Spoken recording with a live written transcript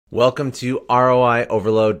Welcome to ROI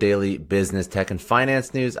Overload Daily Business, Tech, and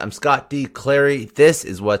Finance News. I'm Scott D. Clary. This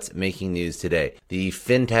is what's making news today. The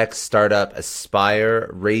Fintech startup Aspire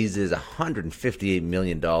raises $158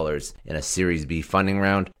 million in a Series B funding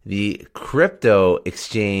round. The crypto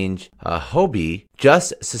exchange Huobi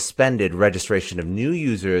just suspended registration of new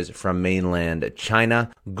users from mainland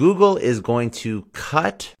China. Google is going to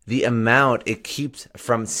cut the amount it keeps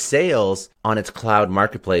from sales on its cloud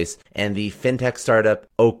marketplace, and the fintech startup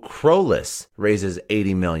Ocrolus raises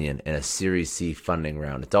 $80 million in a Series C funding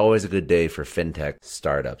round. It's always a good day for fintech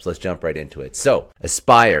startups. Let's jump right into it. So,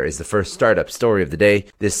 Aspire is the first startup story of the day.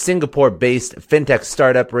 This Singapore-based fintech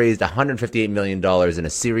startup raised $158 million in a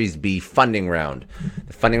Series B funding round.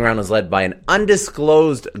 The funding round was led by an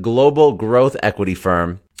undisclosed global growth equity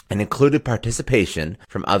firm and included participation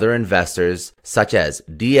from other investors such as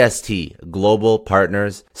DST Global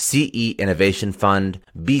Partners, CE Innovation Fund,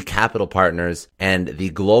 B Capital Partners, and the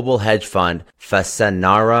global hedge fund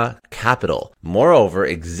Fasanara Capital. Moreover,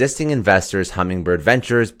 existing investors Hummingbird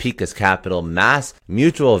Ventures, Picas Capital, Mass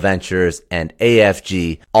Mutual Ventures, and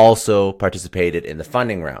AFG also participated in the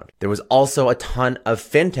funding round. There was also a ton of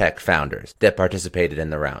fintech founders that participated in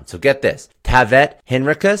the round. So get this. Tavet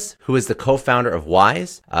Henricus, who is the co-founder of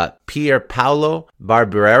Wise, Pier Paolo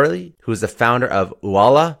Barberelli, who is the founder of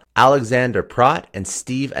Uala, Alexander Pratt and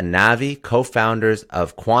Steve Anavi, co-founders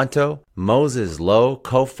of Quanto, Moses Lowe,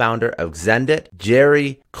 co-founder of Xendit,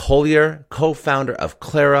 Jerry Collier, co-founder of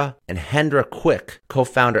Clary, and Hendra Quick,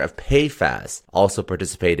 co-founder of PayFaz, also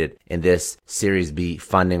participated in this Series B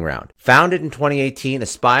funding round. Founded in 2018,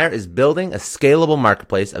 Aspire is building a scalable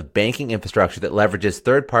marketplace of banking infrastructure that leverages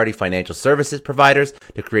third-party financial services providers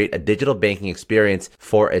to create a digital banking experience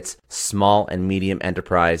for its small and medium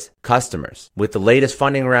enterprise customers. With the latest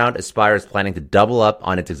funding round, Aspire is planning to double up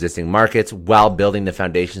on its existing markets while building the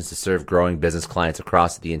foundations to serve growing business clients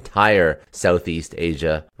across the entire Southeast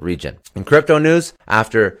Asia region. In crypto news,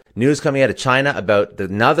 after news coming out of China about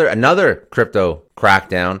another crypto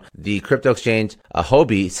crackdown, the crypto exchange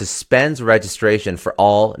Huobi suspends registration for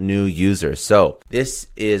all new users. So this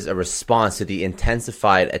is a response to the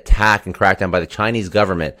intensified attack and crackdown by the Chinese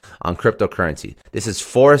government on cryptocurrency. This has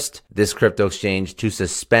forced this crypto exchange to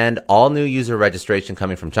suspend all new user registration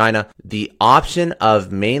coming from China. The option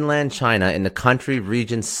of mainland China in the country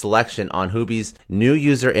region selection on Huobi's new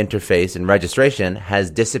user interface and registration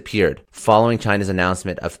has disappeared following China's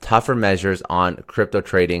announcement of tougher measures on crypto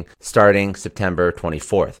trading starting September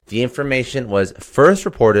 24th. The information was first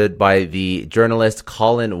reported by the journalist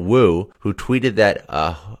Colin Wu, who tweeted that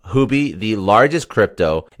Huobi, the largest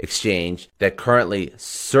crypto exchange that currently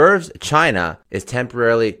serves China, is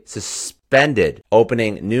temporarily suspended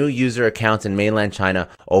opening new user accounts in mainland China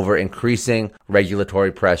over increasing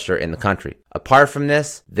regulatory pressure in the country. Apart from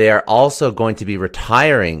this, they are also going to be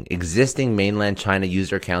retiring existing mainland China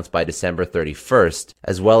user accounts by December 31st,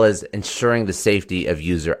 as well as ensuring the safety of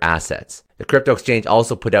user assets. The crypto exchange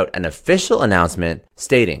also put out an official announcement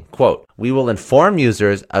stating, quote, "We will inform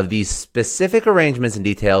users of these specific arrangements and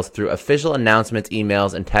details through official announcements,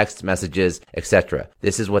 emails, and text messages, etc."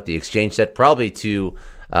 This is what the exchange said, probably to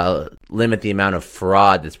limit the amount of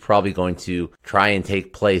fraud that's probably going to try and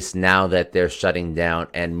take place now that they're shutting down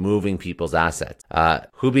and moving people's assets.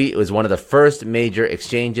 Huobi was one of the first major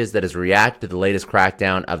exchanges that has reacted to the latest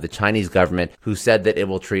crackdown of the Chinese government, who said that it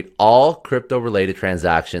will treat all crypto-related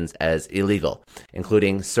transactions as illegal,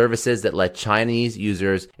 including services that let Chinese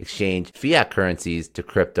users exchange fiat currencies to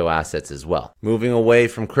crypto assets as well. Moving away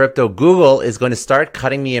from crypto, Google is going to start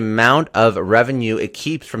cutting the amount of revenue it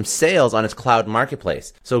keeps from sales on its cloud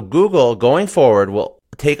marketplace. So Google, going forward, will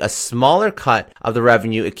take a smaller cut of the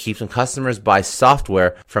revenue it keeps when customers buy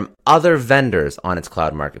software from other vendors on its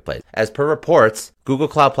cloud marketplace. As per reports, Google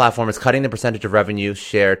Cloud Platform is cutting the percentage of revenue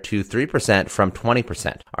share to 3% from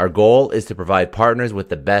 20%. Our goal is to provide partners with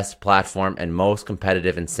the best platform and most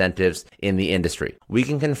competitive incentives in the industry. We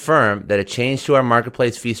can confirm that a change to our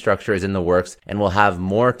marketplace fee structure is in the works, and we'll have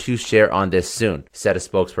more to share on this soon, said a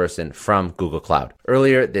spokesperson from Google Cloud.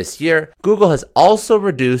 Earlier this year, Google has also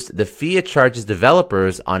reduced the fee it charges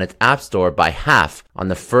developers on its App Store by half on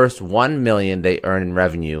the first $1 million they earn in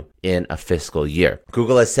revenue in a fiscal year.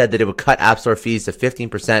 Google has said that it would cut App Store fees to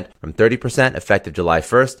 15% from 30% effective July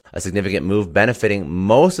 1st, a significant move benefiting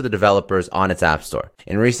most of the developers on its App Store.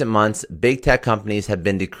 In recent months, big tech companies have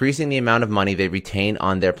been decreasing the amount of money they retain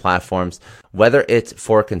on their platforms, whether it's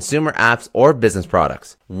for consumer apps or business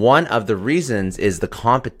products. One of the reasons is the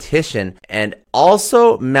competition, and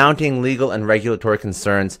also mounting legal and regulatory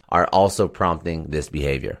concerns are also prompting this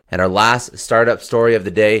behavior. And our last startup story of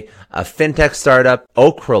the day, a fintech startup,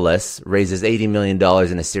 Ocrolus, Ocrolus raises $80 million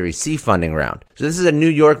in a Series C funding round. So this is a New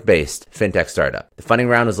York-based fintech startup. The funding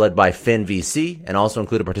round was led by FinVC and also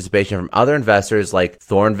included participation from other investors like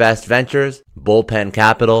Thornvest Ventures, Bullpen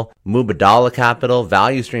Capital, Mubadala Capital,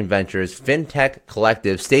 Value Stream Ventures, Fintech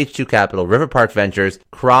Collective, Stage 2 Capital, River Park Ventures,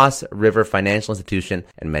 Cross River Financial Institution,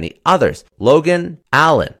 and many others. Logan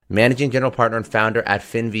Allen, managing general partner and founder at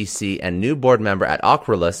FinVC and new board member at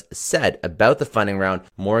Ocrolus, said about the funding round,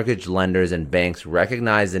 mortgage lenders and banks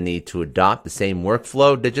recognize the need to adopt the same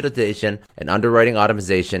workflow, digitization, and underwriting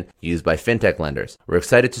automation used by fintech lenders. We're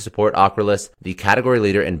excited to support Ocrolus, the category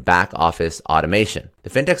leader in back office automation. The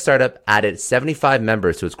fintech startup added 75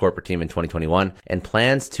 members to its corporate team in 2021 and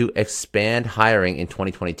plans to expand hiring in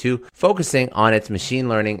 2022, focusing on its machine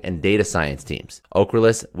learning and data science teams.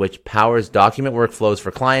 Ocrolus, which powers document workflows for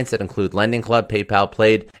clients that include Lending Club, PayPal,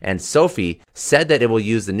 Plaid, and Sophie, said that it will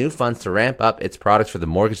use the new funds to ramp up its products for the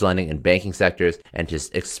mortgage lending and banking sectors and to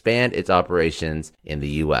expand its operations in the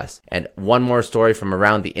US. And one more story from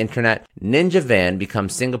around the internet. Ninja Van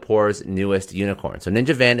becomes Singapore's newest unicorn. So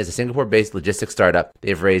Ninja Van is a Singapore-based logistics startup.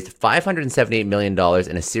 They've raised $578 million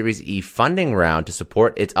in a Series E funding round to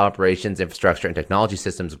support its operations, infrastructure, and technology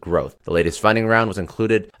systems growth. The latest funding round was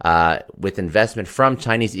included with investment from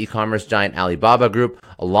Chinese e-commerce giant Alibaba Group,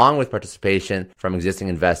 along with participation from existing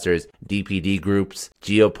investors DPD Groups,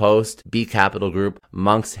 Geopost, B Capital Group,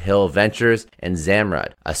 Monks Hill Ventures, and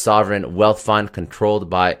Zamrud, a sovereign wealth fund controlled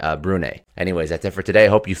by Brunei. Anyways, that's it for today. I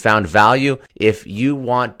hope you found value. If you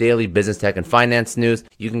want daily business, tech, and finance news,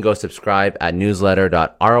 you can go subscribe at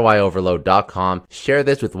newsletter.roioverload.com. Share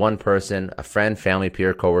this with one person, a friend, family,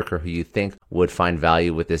 peer, coworker who you think would find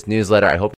value with this newsletter. I hope